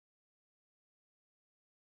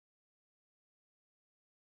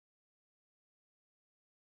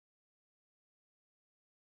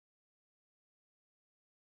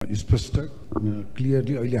स्पष्ट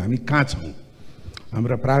क्लियरली अहिले हामी कहाँ छौँ,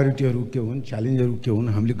 हाम्रा प्रायोरिटीहरू के हुन्, च्यालेन्जहरू के हुन्,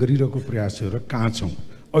 हामीले गरिरहेको प्रयासहरू कहाँ छौँ,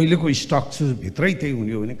 अहिलेको स्ट्रक्चरभित्रै त्यही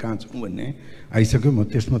हुने हो भने कहाँ छौँ भन्ने आइसक्यो। म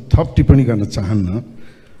त्यसमा थप टिप्पणी गर्न चाहन्न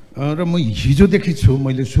र म हिजोदेखि छु,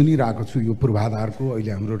 मैले सुनिरहेको छु यो पूर्वाधारको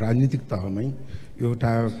अहिले हाम्रो राजनीतिक तहमै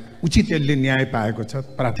एउटा उचित यसले न्याय पाएको छ,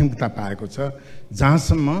 प्राथमिकता पाएको छ।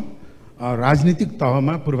 जहाँसम्म राजनीतिक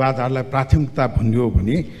तहमा पूर्वाधारलाई प्राथमिकता भन्यो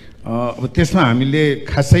भने अब त्यसमा हामीले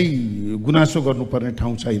खासै गुनासो गर्नुपर्ने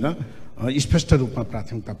ठाउँ छैन, स्पष्ट रूपमा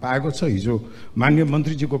प्राथमिकता पाएको छ। हिजो माननीय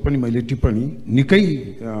मन्त्रीजीको पनि मैले टिप्पणी निकै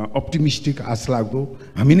अप्टिमिस्टिक, आशलाग्दो,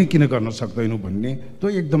 हामी नै किन गर्न सक्दैनौँ भन्ने त्यो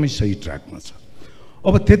एकदमै सही ट्र्याकमा छ।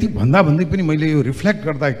 अब त्यति भन्दै पनि मैले यो रिफ्लेक्ट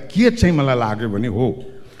गर्दा के चाहिँ मलाई लाग्यो भने हो,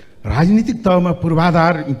 राजनीतिक तहमा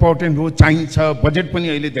पूर्वाधार इम्पोर्टेन्ट हो, चाहिन्छ, बजेट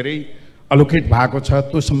पनि अहिले धेरै अलोकेट भएको छ,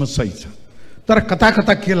 त्योसम्म सही छ। तर कता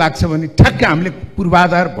कता के लाग्छ भने ठ्याक्कै हामीले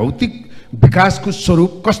पूर्वाधार भौतिक विकासको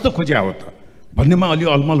स्वरूप कस्तो खोज्या हो त भन्नेमा अलि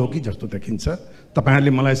अलमल हो कि जस्तो देखिन्छ।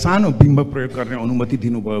 तपाईँहरूले मलाई सानो बिम्ब प्रयोग गर्ने अनुमति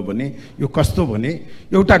दिनुभयो भने यो कस्तो भने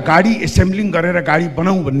एउटा गाडी एसेम्ब्लिङ गरेर गाडी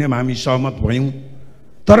बनाऊँ भन्नेमा हामी सहमत भयौँ,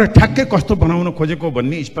 तर ठ्याक्कै कस्तो बनाउन खोजेको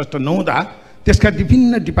भन्ने स्पष्ट नहुँदा त्यसका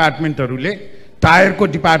विभिन्न डिपार्टमेन्टहरूले, टायरको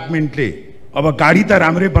डिपार्टमेन्टले अब गाडी त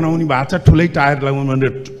राम्रै बनाउने भएको छ, ठुलै टायर ल्याउनु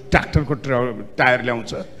भनेर ट्र्याक्टरको टायर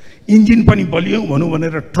ल्याउँछ, इन्जिन पनि बलियो भनौँ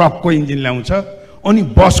भनेर ट्रकको इन्जिन ल्याउँछ, अनि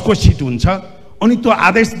बसको सिट हुन्छ, अनि त्यो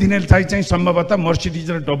आदेश दिने चाहिँ सम्भवतः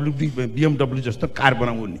मर्सिडिज र BMW जस्तो कार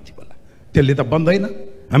बनाउनु नीति होला। त्यसले त बन्दैन।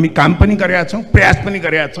 हामी काम पनि गरेका छौँ, प्रयास पनि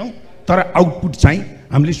गरेका छौँ, तर आउटपुट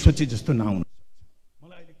चाहिँ हामीले सोचे जस्तो नआउनु।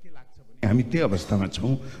 मलाई अहिले के लाग्छ भने हामी त्यही अवस्थामा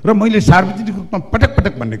छौँ र मैले सार्वजनिक रूपमा पटक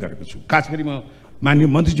पटक भन्ने गरेको छु। खास गरी म माननीय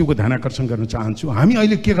मन्त्रीज्यूको ध्यान आकर्षण गर्न चाहन्छु। हामी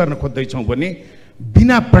अहिले के गर्न खोज्दैछौँ भने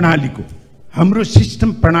बिना प्रणालीको हाम्रो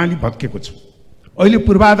सिस्टम प्रणाली भत्केको छ। अहिले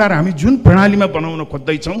पूर्वाधार हामी जुन प्रणालीमा बनाउन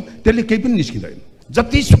खोज्दैछौँ त्यसले केही पनि निस्किँदैन।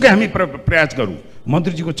 जतिसुकै हामी प्रयास गरौँ,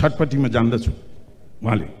 मन्त्रीजीको छटपट्टि म जान्दछु,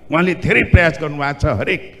 उहाँले धेरै प्रयास गर्नुभएको छ।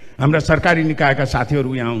 हरेक हाम्रा सरकारी निकायका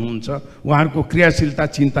साथीहरू यहाँ हुनुहुन्छ, उहाँहरूको क्रियाशीलता,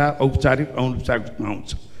 चिन्ता औपचारिक अनौपचारिकमा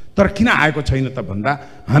आउँछ। तर किन आएको छैन त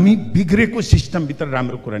भन्दा हामी बिग्रेको सिस्टमभित्र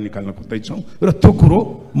राम्रो कुरा निकाल्न खोज्दैछौँ र त्यो कुरो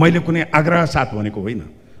मैले कुनै आग्रह साथ भनेको होइन।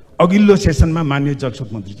 अघिल्लो सेसनमा माननीय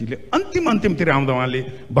जलस्रोत मन्त्रीजीले अन्तिमतिर आउँदा उहाँले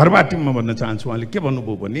भरबाटिममा भन्न चाहन्छु, उहाँले के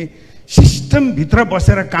भन्नुभयो भने सिस्टमभित्र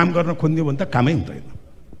बसेर काम गर्न खोज्यो भने त कामै हुँदैन।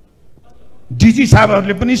 डिजी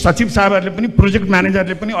साहबहरूले पनि, सचिव साहबहरूले पनि, प्रोजेक्ट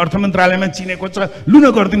म्यानेजरले पनि अर्थ मन्त्रालयमा चिनेको छ, लुन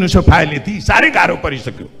गरिदिनुहोस् यो फाइल, यति साह्रै गाह्रो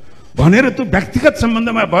परिसक्यो भनेर त्यो व्यक्तिगत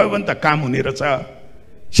सम्बन्धमा भयो भने त काम हुने रहेछ।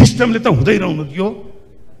 सिस्टमले त हुँदै रहनु दियो।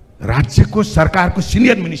 राज्यको सरकारको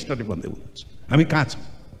सिनियर मिनिस्टरले भन्दै हुनुहुन्छ। हामी कहाँ छौँ?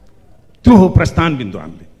 त्यो हो प्रस्थान बिन्दु।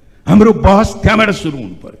 हाम्रो बहस त्यहाँबाट सुरु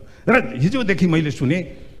हुनु पर्यो। र हिजोदेखि मैले सुने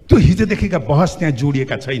त्यो हिजोदेखिका बहस त्यहाँ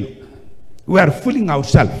जोडिएका छैन। We are फुलिङ our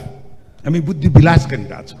self. हामी बुद्धि विलास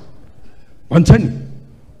गरिरहेछौँ। भन्छ नि,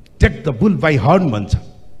 take the bull by horn भन्छ।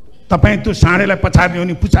 तपाईँ त्यो साँडेलाई पछार्ने हो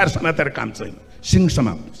नि पुछार समातेर काम छैन, सिंह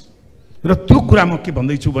समात्नुहोस्। र त्यो कुरा म के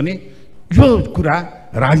भन्दैछु भने यो कुरा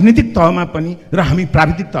राजनीतिक तहमा पनि र हामी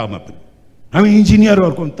प्राविधिक तहमा पनि, हामी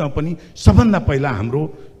इन्जिनियरहरूको तह पनि सबभन्दा पहिला हाम्रो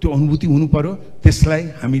त्यो अनुभूति हुनु पर्यो, त्यसलाई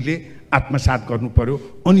हामीले आत्मसात गर्नु पर्यो,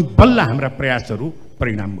 अनि बल्ल हाम्रा प्रयासहरू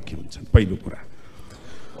परिणाममुखी हुन्छन्। पहिलो कुरा।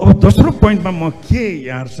 अब दोस्रो पोइन्टमा म के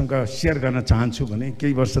यहाँहरूसँग सेयर गर्न चाहन्छु भने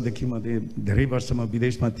केही वर्षदेखि धेरै वर्ष म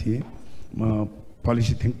विदेशमा थिएँ। म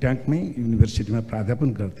पोलिसी थिङ्क ट्याङ्कमै युनिभर्सिटीमा प्राध्यापन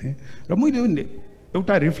गर्थेँ र मैले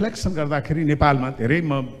एउटा रिफ्लेक्सन गर्दाखेरि नेपालमा धेरै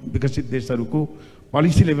म विकसित देशहरूको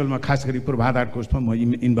पोलिसी लेभलमा खास गरी पूर्वाधारको उसमा म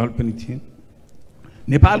इन्भल्भ पनि थिएँ।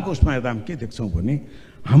 नेपालको उसमा हेर्दा हामी के देख्छौँ भने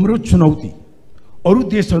हाम्रो चुनौती अरू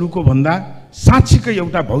देशहरूको भन्दा साँच्चीकै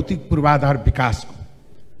एउटा भौतिक पूर्वाधार विकासको,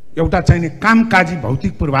 एउटा चाहिने कामकाजी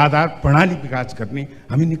भौतिक पूर्वाधार प्रणाली विकास गर्ने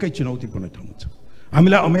हामी निकै चुनौतीपूर्ण ठाउँमा छौँ।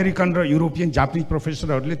 हामीलाई अमेरिकन र युरोपियन जापानिज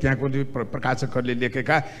प्रोफेसरहरूले, त्यहाँको प्रकाशकहरूले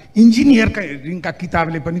लेखेका इन्जिनियरिङका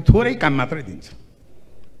किताबले पनि थोरै काम मात्रै दिन्छ।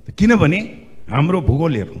 किनभने हाम्रो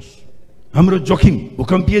भूगोल हेर्नुहोस्, हाम्रो जोखिम,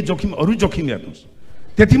 भूकम्पीय जोखिम, अरू जोखिम हेर्नुहोस्।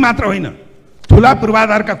 त्यति मात्र होइन, ठुला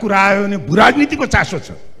पूर्वाधारका कुरा आयो भने भूराजनीतिको चासो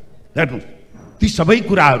छ। हेर्नुहोस्, ती सबै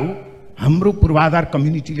कुराहरू हाम्रो पूर्वाधार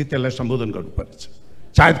कम्युनिटीले त्यसलाई सम्बोधन गर्नुपर्छ।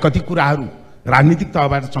 सायद कति कुराहरू राजनीतिक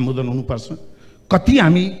तहबाट सम्बोधन हुनुपर्छ, कति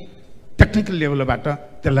हामी टेक्निकल लेभलबाट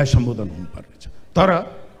त्यसलाई सम्बोधन हुनुपर्नेछ। तर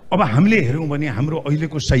अब हामीले हेऱ्यौँ भने हाम्रो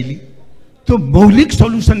अहिलेको शैली त्यो मौलिक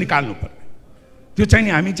सल्युसन निकाल्नु पर्ने, त्यो चाहिँ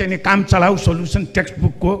नि हामी चाहिँ काम चलाऊ सल्युसन टेक्स्ट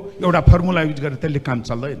बुकको एउटा फर्मुला युज गरेर त्यसले काम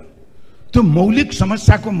चल्दैन। त्यो मौलिक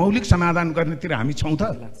समस्याको मौलिक समाधान गर्नेतिर हामी छौँ त?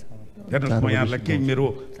 हेर्नुहोस्, म यहाँलाई केही मेरो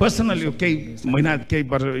पर्सनल यो केही महिना केही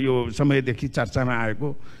वर्ष यो समयदेखि चर्चामा आएको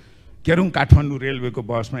केरुङ काठमाडौँ रेलवेको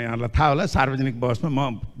बसमा, यहाँलाई थाहा होला, सार्वजनिक बसमा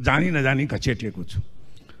म जानी नजानी घचेटिएको छु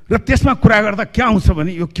र त्यसमा कुरा गर्दा के आउँछ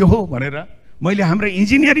भने यो के हो भनेर मैले हाम्रो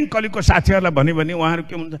इन्जिनियरिङ कलेजको साथीहरूलाई भने उहाँहरू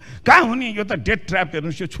के भन्छ, कहाँ हुने यो त डेट ट्र्याप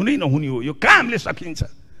हेर्नुहोस्, यो छुनै नहुने हो, यो कहाँ हामीले सकिन्छ।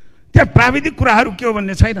 त्यहाँ प्राविधिक कुराहरू के हो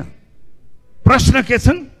भन्ने छैन। प्रश्न के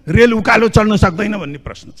छन्, रेल उकालो चल्न सक्दैन भन्ने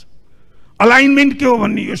प्रश्न छ। अलाइनमेन्ट के हो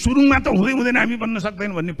भन्ने, यो सुरुङमा त हुँदै हुँदैन हामी बन्न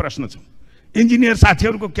सक्दैन भन्ने प्रश्न छ। इन्जिनियर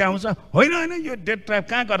साथीहरूको के आउँछ, होइन होइन यो डेट ट्र्याप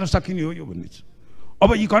कहाँ गर्न सकिने हो यो भन्ने छ।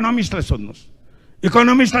 अब इकोनोमिस्टलाई सोध्नुहोस्,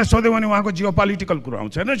 इकोनोमिस्टलाई सोध्यो भने उहाँको जियो पोलिटिकल कुरा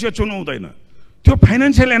आउँछ, हेर्नुहोस् यो चुनु हुँदैन। त्यो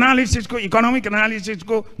फाइनेन्सियल एनालिसिसको, इकोनोमिक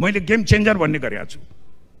एनालिसिसको मैले गेम चेन्जर भन्ने गरेको छु।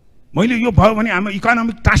 मैले यो भयो भने हाम्रो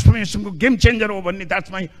इकोनोमिक ट्रान्सफर्मेसनको गेम चेन्जर हो भन्ने, that's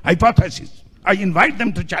my hypothesis. I invite them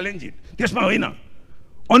to challenge it. त्यसमा होइन।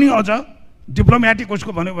 अनि अझ डिप्लोमेटिक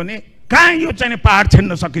उसको भन्यो भने कहाँ यो चाहिँ पहाड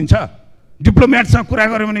छेन्न सकिन्छ। डिप्लोमेटसँग कुरा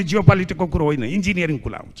गऱ्यो भने जियो पोलिटिकको कुरो होइन, इन्जिनियरिङ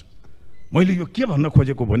कुरा आउँछ। मैले यो के भन्न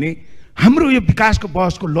खोजेको भने हाम्रो यो विकासको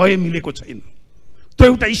बहसको लय मिलेको छैन, त्यो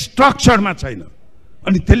एउटा स्ट्रक्चरमा छैन।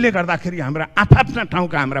 अनि त्यसले गर्दाखेरि हाम्रा आफ्ना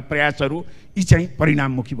ठाउँका हाम्रा प्रयासहरू यी चाहिँ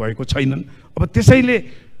परिणाममुखी भएको छैनन्। अब त्यसैले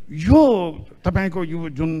यो तपाईँको यो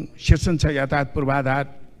जुन सेसन छ यातायात पूर्वाधार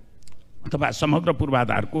अथवा समग्र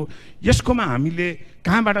पूर्वाधारको, यसकोमा हामीले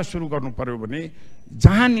कहाँबाट सुरु गर्नु पर्यो भने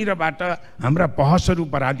जहाँनिरबाट हाम्रा बहसहरू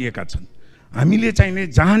बढालिएका छन्, हामीले चाहिने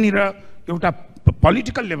जहाँनिर एउटा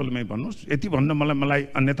पोलिटिकल लेभलमै भन्नुहोस्, यति भन्न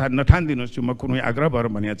मलाई अन्यथा नठानिदिनुहोस्, म कुनै आग्रह भएर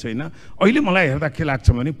भनेको छैन। अहिले मलाई हेर्दा के लाग्छ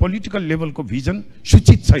भने पोलिटिकल लेभलको भिजन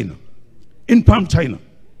सूचित छैन, इन्फर्म छैन।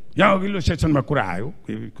 यहाँ अघिल्लो सेसनमा कुरा आयो,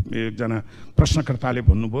 एकजना प्रश्नकर्ताले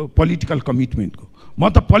भन्नुभयो पोलिटिकल कमिटमेन्टको। म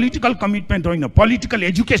त पोलिटिकल कमिटमेन्ट होइन, पोलिटिकल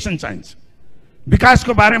एजुकेसन चाहिन्छ।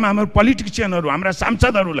 विकासको बारेमा हाम्रो पोलिटिसियनहरू, हाम्रा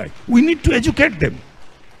सांसदहरूलाई we need to educate them.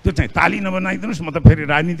 त्यो चाहिँ ताली नबनाइदिनुहोस्, म त फेरि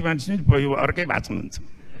राजनीति मान्छे यो अर्कै भाषण हुन्छ।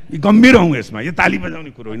 गम्भीर हौँ यसमा, यो ताली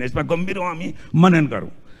बजाउने कुरो होइन, यसमा गम्भीर हौँ, हामी मनन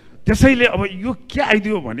गरौँ। त्यसैले अब यो के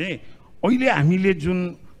आइदियो भने अहिले हामीले जुन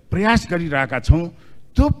प्रयास गरिरहेका छौँ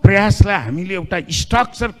त्यो प्रयासलाई हामीले एउटा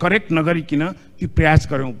स्ट्रक्चर करेक्ट नगरिकन ती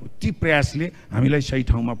प्रयास गऱ्यौँ, ती प्रयासले हामीलाई सही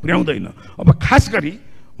ठाउँमा पुर्याउँदैन। अब खास गरी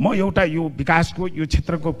म एउटा यो विकासको यो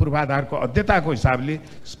क्षेत्रको पूर्वाधारको अध्यक्षताको हिसाबले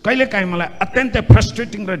कहिलेकाहीँ मलाई अत्यन्तै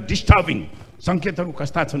फ्रस्ट्रेटिङ र डिस्टर्बिङ सङ्केतहरू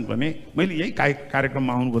कस्ता छन् भने, मैले यही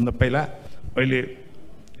कार्यक्रममा आउनुभन्दा पहिला अहिले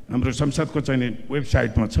हाम्रो संसदको चाहिँ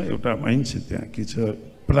वेबसाइटमा छ एउटा ऐन छ, त्यहाँ के छ,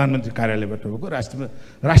 प्रधानमन्त्री कार्यालयबाट भएको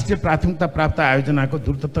राष्ट्रिय प्राथमिकता प्राप्त आयोजनाको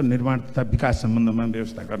द्रुत निर्माण तथा विकास सम्बन्धमा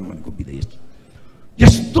व्यवस्था गर्नु भनेको विधेयक।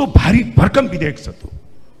 यस्तो भारी भरकम विधेयक छ त्यो।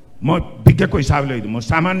 म विज्ञको हिसाबले होइन, म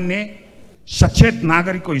सामान्य सचेत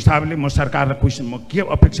नागरिकको हिसाबले म सरकारलाई क्वेसन म के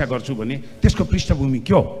अपेक्षा गर्छु भने त्यसको पृष्ठभूमि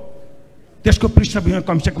के हो। त्यसको पृष्ठभूमि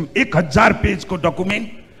कमसेकम 1000 पेजको डकुमेन्ट,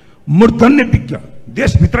 मूर्धन्य विज्ञ,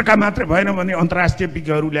 देशभित्रका मात्रै भएन भने अन्तर्राष्ट्रिय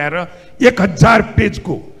विज्ञहरू ल्याएर 1000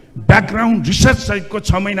 पेजको ब्याकग्राउन्ड रिसर्च सहितको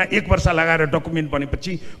 6 महिना 1 वर्ष लगाएर डकुमेन्ट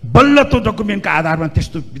बनेपछि बल्ल त्यो डकुमेन्टका आधारमा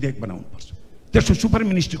त्यस्तो विधेयक बनाउनुपर्छ। त्यसको सुपर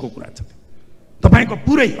मिनिस्ट्रीको कुरा छ। तपाईँको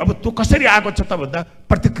पुरै अब त्यो कसरी आएको छ त भन्दा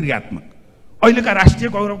प्रतिक्रियात्मक। अहिलेका राष्ट्रिय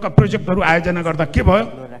गौरवका प्रोजेक्टहरू आयोजना गर्दा के भयो,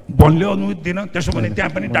 वनले अनुमति दिएन, त्यसो भने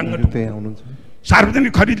त्यहाँ पनि डाङ्गै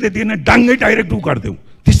सार्वजनिक खरिदले दिएन, डाङ्गै डाइरेक्ट गरिदेऊ।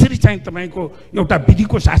 त्यसरी चाहिँ तपाईँको एउटा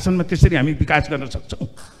विधिको शासनमा त्यसरी हामी विकास गर्न सक्छौँ।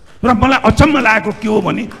 र मलाई अचम्म लागेको के हो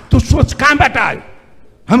भने त्यो सोच कहाँबाट आयो,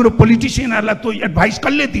 हाम्रो पोलिटिसियनहरूलाई त्यो एडभाइस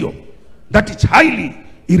कसले दियो। द्याट इज हाइली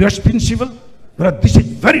इरेस्पोन्सिबल र दिस इज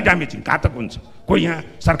भेरी ड्यामेजिङ, घातक हुन्छ। कोही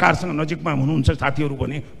यहाँ सरकारसँग नजिकमा हुनुहुन्छ साथीहरू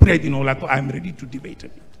भने पुर्याइदिनु होला, त I am ready to debate.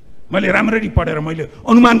 मैले राम्ररी पढेर मैले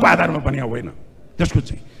अनुमानको आधारमा भने होइन त्यसको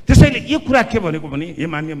चाहिँ। त्यसैले यो कुरा के भनेको भने हे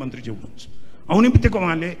माननीय मन्त्रीज्यू हुनुहुन्छ, आउने बित्तिकै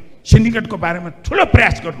उहाँले सिन्डिकेटको बारेमा ठुलो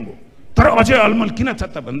प्रयास गर्नुभयो, तर अझै अलमल किन छ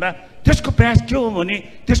त भन्दा त्यसको प्रयास के हो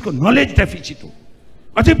भने त्यसको नलेज डेफिसिट हो।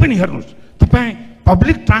 अझै पनि हेर्नुहोस्, तपाईँ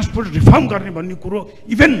पब्लिक ट्रान्सपोर्ट रिफर्म गर्ने भन्ने कुरो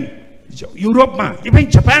इभन युरोपमा, इभन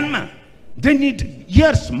जापानमा they need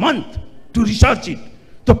years month to research it.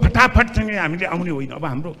 त्यो फटाफट चाहिँ हामीले आउने होइन। अब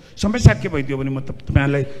हाम्रो समस्या के भइदियो भने, म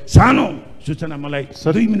तपाईँलाई सानो सूचना, मलाई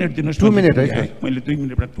 2 मिनट दिनुहोस्। 2 मिनट है, मैले 2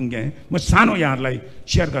 मिनटमा टुङ्ग्याएँ। म सानो यहाँहरूलाई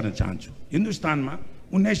सेयर गर्न चाहन्छु। हिन्दुस्तानमा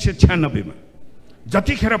 1996 मा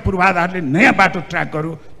जतिखेर पूर्वाधारले नयाँ बाटो ट्र्याक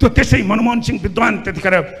गर्यो, त्यो त्यसै मनमोहन सिंह विद्वान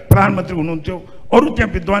त्यतिखेर प्रधानमन्त्री हुनुहुन्थ्यो, अरू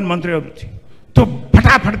त्यहाँ विद्वान मन्त्रीहरू थिए, त्यो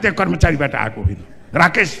फटाफट त्यहाँ कर्मचारीबाट आएको होइन।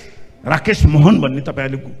 राकेश मोहन भन्ने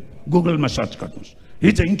तपाईँहरूले गुगलमा सर्च गर्नुहोस्।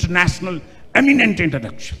 हिज अ इन्टरनेसनल एमिनेन्ट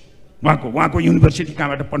इन्टलेक्चुअल, उहाँको युनिभर्सिटी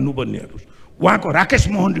कहाँबाट पढ्नु भन्नेहरू, उहाँको राकेश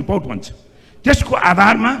मोहन रिपोर्ट भन्छ। त्यसको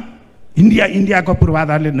आधारमा इन्डियाको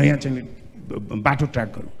पूर्वाधारले नयाँ चाहिँ बाटो ट्र्याक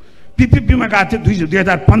गर्यो। पिपिपीमा गएको थियो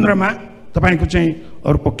 2015 मा, तपाईँको चाहिँ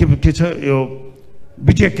अर्को के छ यो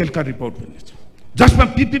विजय केलकर रिपोर्ट भन्ने छ, जसमा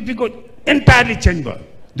पिपिपीको एन्टायरली चेन्ज भयो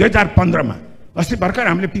 2015 मा। अस्ति भर्खर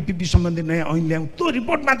हामीले पिपिपी सम्बन्धी नयाँ ऐन ल्यायौँ, त्यो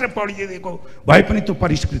रिपोर्ट मात्र पढिदिएको भए पनि त्यो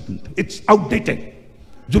परिष्कृत हुन्थ्यो। It's outdated.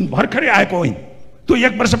 जुन भर्खरै आएको ऐन त्यो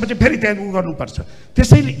 1 वर्षपछि फेरि त्यहाँ उ गर्नुपर्छ।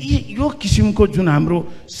 त्यसैले यो किसिमको जुन हाम्रो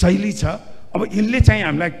शैली छ, अब यसले चाहिँ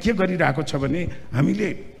हामीलाई के गरिरहेको छ भने हामीले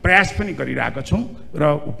प्रयास पनि गरिरहेका छौँ र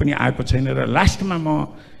ऊ पनि आएको छैन। र लास्टमा म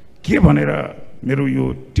के भनेर मेरो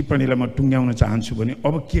यो टिप्पणीलाई म टुङ्ग्याउन चाहन्छु भने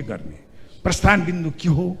अब के गर्ने, प्रस्थान बिन्दु के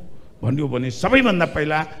हो भन्यो भने सबैभन्दा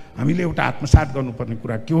पहिला हामीले एउटा आत्मसात गर्नुपर्ने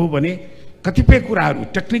कुरा के हो भने कतिपय कुराहरू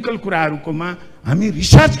टेक्निकल कुराहरूकोमा हामी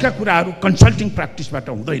रिसर्चका कुराहरू कन्सल्टिङ प्र्याक्टिसबाट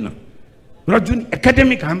हुँदैन र जुन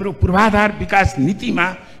एकाडेमिक हाम्रो पूर्वाधार विकास नीतिमा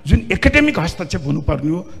जुन एकाडेमिक हस्तक्षेप हुनुपर्ने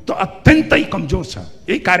हो त्यो अत्यन्तै कमजोर छ।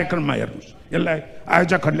 यही कार्यक्रममा हेर्नुहोस्, यसलाई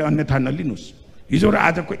आयोजकहरूले अन्यथा नलिनुहोस्। हिजो र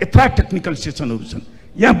आजको यत्रा टेक्निकल सेसनहरू छन्,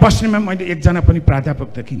 यहाँ बस्नेमा मैले एकजना पनि प्राध्यापक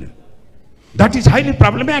देखिनँ। That is highly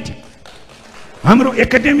problematic. हाम्रो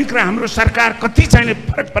एकाडेमिक र हाम्रो सरकार कति चाहिने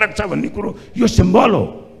फरक छ भन्ने कुरो यो सिम्बल हो।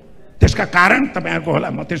 त्यसका कारण तपाईँहरूको होला,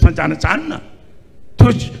 म त्यसमा जान चाहन्न। त्यो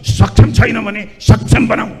सक्षम छैन भने सक्षम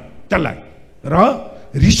बनाऊ त्यसलाई। र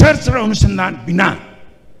रिसर्च र अनुसन्धान बिना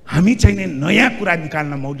हामी चाहिँ नयाँ कुरा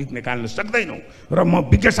निकाल्न, मौलिक निकाल्न सक्दैनौँ। र म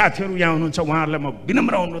विज्ञ साथीहरू यहाँ हुनुहुन्छ, उहाँहरूलाई म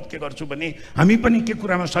विनम्र अनुरोध के गर्छु भने हामी पनि के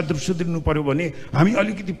कुरामा सुध्रिनु पर्यो भने हामी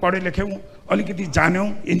अलिकति पढे लेख्यौँ, अलिकति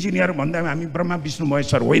जान्यौँ, इन्जिनियर भन्दा हामी ब्रह्मा विष्णु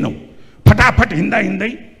महेश्वर होइनौँ। फटाफट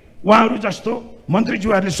हिँड्दै उहाँहरू जस्तो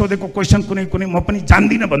मन्त्रीज्यूहरूले सोधेको क्वेसन कुनै म पनि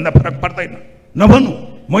जान्दिनँ भन्दा फरक पर्दैन। नभन्नु,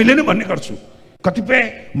 मैले नै भन्ने गर्छु।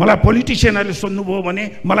 कतिपय मलाई पोलिटिसियनहरूले सोध्नुभयो भने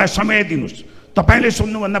मलाई समय दिनुहोस्, तपाईँले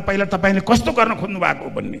सोध्नुभन्दा पहिला तपाईँले कस्तो गर्न खोज्नु भएको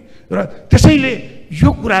भन्ने। र त्यसैले यो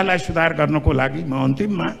कुरालाई सुधार गर्नको लागि म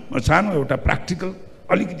अन्तिममा सानो एउटा प्र्याक्टिकल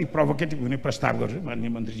अलिकति प्रोभोकेटिभ हुने प्रस्ताव गर्छु। माननीय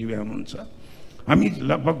मन्त्रीज्यू हुनुहुन्छ, हामी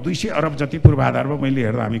लगभग 200 अरब जति पूर्वाधारमा मैले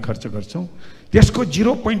हेर्दा हामी खर्च गर्छौँ। त्यसको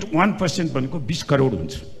 0.1% भनेको 20 करोड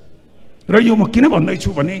हुन्छ। र यो म किन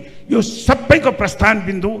भन्दैछु भने यो सबैको प्रस्थान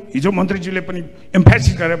बिन्दु, हिजो मन्त्रीज्यूले पनि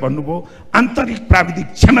एम्फासिस गरेर भन्नुभयो, आन्तरिक प्राविधिक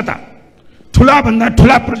क्षमता। ठुलाभन्दा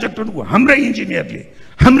ठुला प्रोजेक्टहरू हाम्रै इन्जिनियरले,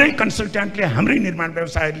 हाम्रै कन्सल्ट्यान्टले, हाम्रै निर्माण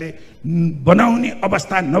व्यवसायले बनाउने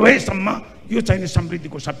अवस्था नभएसम्म यो चाहिँ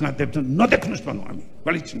समृद्धिको सपना नदेख्नुहोस् भनौँ हामी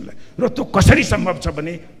पलिसिङलाई। र त्यो कसरी सम्भव छ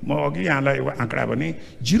भने म अघि यहाँलाई एउटा आँकडा भने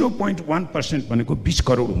 0.1% भनेको 20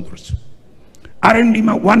 करोड हुँदो रहेछ।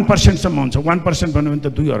 R&Dमा 1%सम्म हुन्छ। 1% भन्यो भने त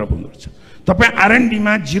 2 अरब हुँदो रहेछ। तपाईँ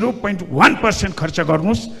R&Dमा 0.1% खर्च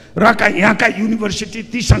गर्नुहोस् र यहाँका युनिभर्सिटी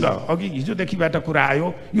तीसँग अघि हिजोदेखिबाट कुरा आयो,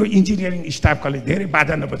 यो इन्जिनियरिङ स्टाफकाले धेरै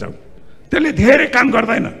बाधा नबजाऊ, त्यसले धेरै काम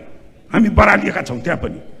गर्दैन। हामी बरालिएका छौँ त्यहाँ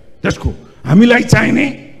पनि। त्यसको हामीलाई चाहिने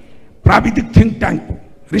प्राविधिक think tank,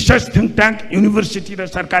 research think tank university र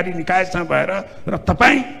सरकारी निकायसँग भएर र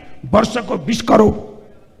तपाईँ वर्षको 20 करोड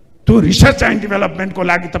त्यो रिसर्च एन्ड डेभलपमेन्टको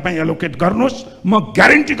लागि तपाईँ एलोकेट गर्नुहोस्। म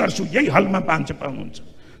ग्यारेन्टी गर्छु यही हलमा पाउनुहुन्छ।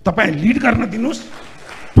 तपाईँ लिड गर्न दिनुहोस्,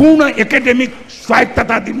 पूर्ण एकाडेमिक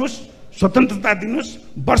स्वायत्तता दिनुहोस्, स्वतन्त्रता दिनुहोस्,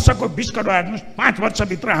 वर्षको 20 करोड हाल्नुहोस्। 5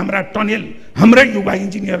 वर्षभित्र हाम्रा टनेल हाम्रै युवा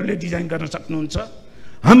इन्जिनियरले डिजाइन गर्न सक्नुहुन्छ,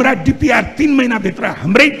 हाम्रा डिपिआर 3 महिनाभित्र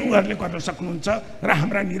हाम्रै युवाहरूले गर्न सक्नुहुन्छ र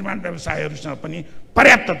हाम्रा निर्माण व्यवसायहरूसँग पनि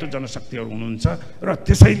पर्याप्त जनशक्तिहरू हुनुहुन्छ। र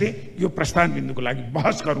त्यसैले यो प्रस्थान बिन्दुको लागि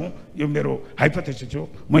बहस गरौँ। यो मेरो हाइपोथेसिस हो।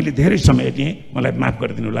 मैले धेरै समय दिएँ, मलाई माफ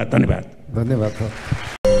गरिदिनु होला।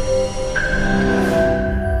 धन्यवाद।